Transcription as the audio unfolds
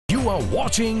You are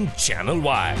watching Channel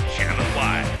Y. Channel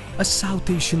Y, a South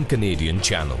Asian Canadian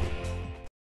channel.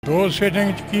 दो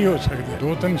sitting की हो सकती है,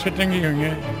 दो तीन सिटिंग ही होंगे।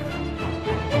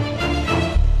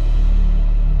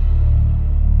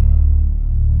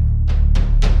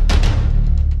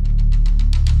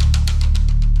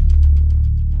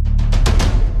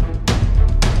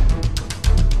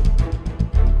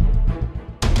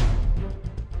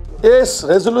 इस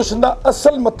रेजोल्यूशन का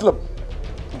असल मतलब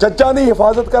जੱਜਾਂ ਦੀ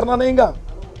हिफाजत करना नहीं गा।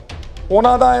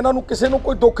 ਉਹਨਾਂ ਦਾ ਇਹਨਾਂ ਨੂੰ ਕਿਸੇ ਨੂੰ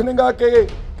ਕੋਈ ਦੁੱਖ ਨਹੀਂ ਗਾ ਕਿ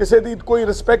ਕਿਸੇ ਦੀ ਕੋਈ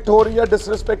ਰਿਸਪੈਕਟ ਹੋ ਰਹੀ ਹੈ,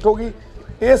 ਡਿਸਰਿਸਪੈਕਟ ਹੋ ਗਈ।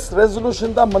 ਇਸ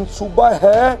ਰੈਜ਼ੋਲੂਸ਼ਨ ਦਾ ਮਨਸੂਬਾ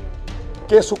ਹੈ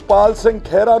ਕਿ ਸੁਖਪਾਲ ਸਿੰਘ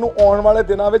ਖਹਿਰਾ ਨੂੰ ਆਉਣ ਵਾਲੇ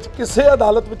ਦਿਨਾਂ ਵਿੱਚ ਕਿਸੇ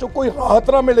ਅਦਾਲਤ ਵਿੱਚੋਂ ਕੋਈ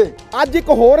ਰਾਹਤ ਨਾ ਮਿਲੇ। ਅੱਜ ਇੱਕ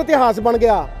ਹੋਰ ਇਤਿਹਾਸ ਬਣ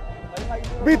ਗਿਆ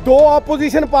ਵੀ ਦੋ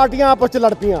ਆਪੋਜੀਸ਼ਨ ਪਾਰਟੀਆਂ ਆਪਸ ਚ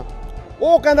ਲੜ ਪਈਆਂ।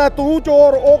 ਉਹ ਕਹਿੰਦਾ ਤੂੰ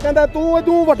ਚੋਰ, ਉਹ ਕਹਿੰਦਾ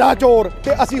ਤੂੰ ਵੱਡਾ ਚੋਰ,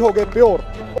 ਤੇ ਅਸੀਂ ਹੋ ਗਏ ਪਿਓਰ।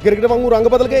 ਗਿਰਗਿਟ ਵਾਂਗੂ ਰੰਗ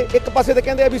ਬਦਲ ਗਏ। ਇੱਕ ਪਾਸੇ ਤੇ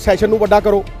ਕਹਿੰਦੇ ਆ ਵੀ ਸੈਸ਼ਨ ਨੂੰ ਵੱਡਾ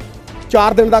ਕਰੋ,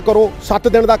 4 ਦਿਨ ਦਾ ਕਰੋ, 7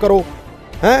 ਦਿਨ ਦਾ ਕਰੋ।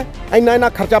 ਹੈ ਇੰਨਾ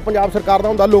ਖਰਚਾ ਪੰਜਾਬ ਸਰਕਾਰ ਦਾ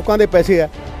ਹੁੰਦਾ, ਲੋਕਾਂ ਦੇ ਪੈਸੇ ਹੈ,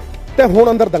 ਤੇ ਹੁਣ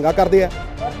ਅੰਦਰ ਦੰਗਾ ਕਰਦੇ ਆ।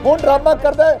 ਹੁਣ ਡਰਾਮਾ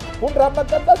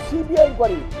ਕਰਦਾ ਸੀਬੀਆਈ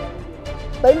ਇਨਕੁਆਰੀ।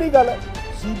 ਪਹਿਲੀ ਗੱਲ,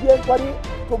 ਸੀਬੀਆਈ ਇਨਕੁਆਰੀ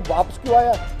ਤੋਂ ਵਾਪਸ ਕਿਉਂ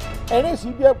ਆਇਆ? ਇਹਨੇ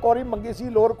ਸੀਬੀਆਈ ਇਨਕੁਆਰੀ ਮੰਗੀ ਸੀ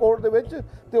ਲੋਅਰ ਕੋਰਟ ਦੇ ਵਿੱਚ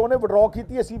ਤੇ ਉਹਨੇ ਵਿਡਰਾਅ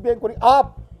ਕੀਤੀ ਹੈ ਸੀਬੀਆਈ ਇਨਕੁਆਰੀ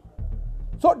ਆਪ।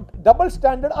 ਸੋ ਡਬਲ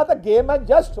ਸਟੈਂਡਰਡ ਆ ਤਾਂ ਗੇਮ ਹੈ।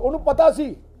 ਜਸਟ ਉਹਨੂੰ ਪਤਾ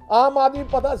ਸੀ, ਆਮ ਆਦਮੀ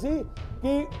ਪਤਾ ਸੀ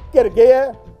ਕਿ ਘਿਰ ਗਏ ਹੈ,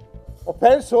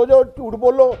 ऑफेंस हो जाओ, झूठ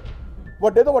बोलो,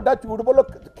 ਵੱਡੇ ਤੋਂ ਵੱਡਾ ਝੂਠ ਬੋਲੋ।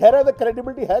 ਖੈਰ ਦੀ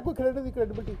ਕ੍ਰੈਡੀਬਿਲਿਟੀ ਹੈ? ਕੋਈ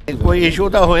ਕ੍ਰੈਡੀਬਿਲਿਟੀ ਕੋਈ ਇਸ਼ੂ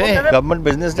ਤਾਂ ਹੋਏ ਗਵਰਨਮੈਂਟ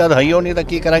ਬਿਜ਼ਨਸ ਜਦ ਹੈ ਹੋ ਨਹੀਂ ਤਾਂ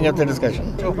ਕੀ ਕਰਾਂਗੇ ਉੱਥੇ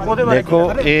ਡਿਸਕਸ਼ਨ। ਦੇਖੋ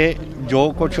ਇਹ ਜੋ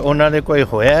ਕੁਝ ਉਹਨਾਂ ਦੇ ਕੋਈ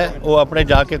ਹੋਇਆ ਉਹ ਆਪਣੇ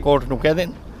ਜਾ ਕੇ ਕੋਰਟ ਨੂੰ ਕਹਿ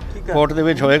ਦੇਣ, ਕੋਰਟ ਦੇ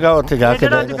ਵਿੱਚ ਹੋਏਗਾ ਉੱਥੇ ਜਾ ਕੇ।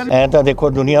 ਐਂ ਤਾਂ ਦੇਖੋ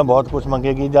ਦੁਨੀਆ ਬਹੁਤ ਕੁਝ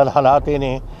ਮੰਗੇਗੀ ਜਦ ਹਾਲਾਤ ਇਹ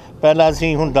ਨੇ। ਪਹਿਲਾਂ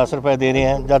ਅਸੀਂ ਹੁਣ 10 ਰੁਪਏ ਦੇ ਰਹੇ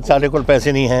ਹਾਂ ਜਦ ਸਾਡੇ ਕੋਲ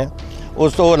ਪੈਸੇ ਨਹੀਂ ਹੈ।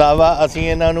 ਉਸ ਤੋਂ ਇਲਾਵਾ ਅਸੀਂ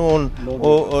ਇਹਨਾਂ ਨੂੰ ਹੁਣ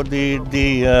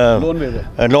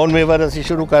ਲੋਨ ਵੇਵਰ ਅਸੀਂ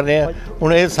ਸ਼ੁਰੂ ਕਰ ਰਹੇ ਹਾਂ।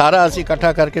 ਹੁਣ ਇਹ ਸਾਰਾ ਅਸੀਂ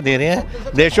ਇਕੱਠਾ ਕਰਕੇ ਦੇ ਰਹੇ ਹਾਂ।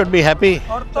 ਦੇ ਸ਼ੁੱਡ ਬੀ ਹੈਪੀ।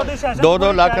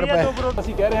 2-2 ਲੱਖ ਰੁਪਏ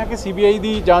ਅਸੀਂ ਕਹਿ ਰਹੇ ਹਾਂ ਕਿ ਸੀਬੀਆਈ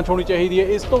ਦੀ ਜਾਂਚ ਹੋਣੀ ਚਾਹੀਦੀ ਹੈ।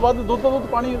 ਇਸ ਤੋਂ ਵੱਧ ਦੁੱਧ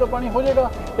ਪਾਣੀ ਹੋ ਜਾਏਗਾ।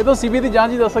 ਇਹ ਤਾਂ ਸੀਬੀਆਈ ਦੀ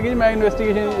ਜਾਂਚ ਹੀ ਦੱਸ ਸਕੇ। ਮੈਂ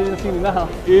ਇਨਵੈਸਟੀਗੇਸ਼ਨ ਏਜੰਸੀ ਨਹੀਂ ਨਾ ਹਾਂ।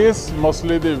 ਇਸ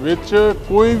ਮਸਲੇ ਦੇ ਵਿੱਚ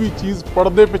ਕੋਈ ਵੀ ਚੀਜ਼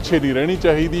ਪਰਦੇ ਪਿੱਛੇ ਨਹੀਂ ਰਹਿਣੀ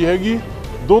ਚਾਹੀਦੀ ਹੈਗੀ।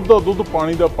 ਦੁੱਧ ਦਾ ਦੁੱਧ,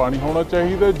 ਪਾਣੀ ਦਾ ਪਾਣੀ ਹੋਣਾ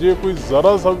ਚਾਹੀਦਾ। ਜੇ ਕੋਈ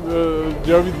ਜ਼ਰਾ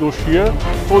ਜਿਹਾ ਵੀ ਦੋਸ਼ੀ ਹੈ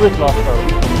ਉਹਦੇ ਖਿਲਾਫ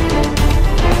ਕਾਰਵਾਈ।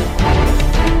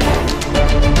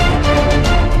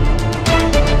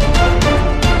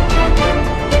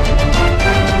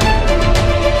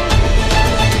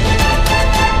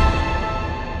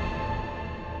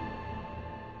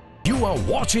 You are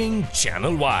watching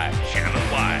Channel Y. Channel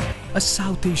Y, a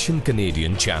South Asian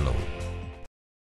Canadian channel.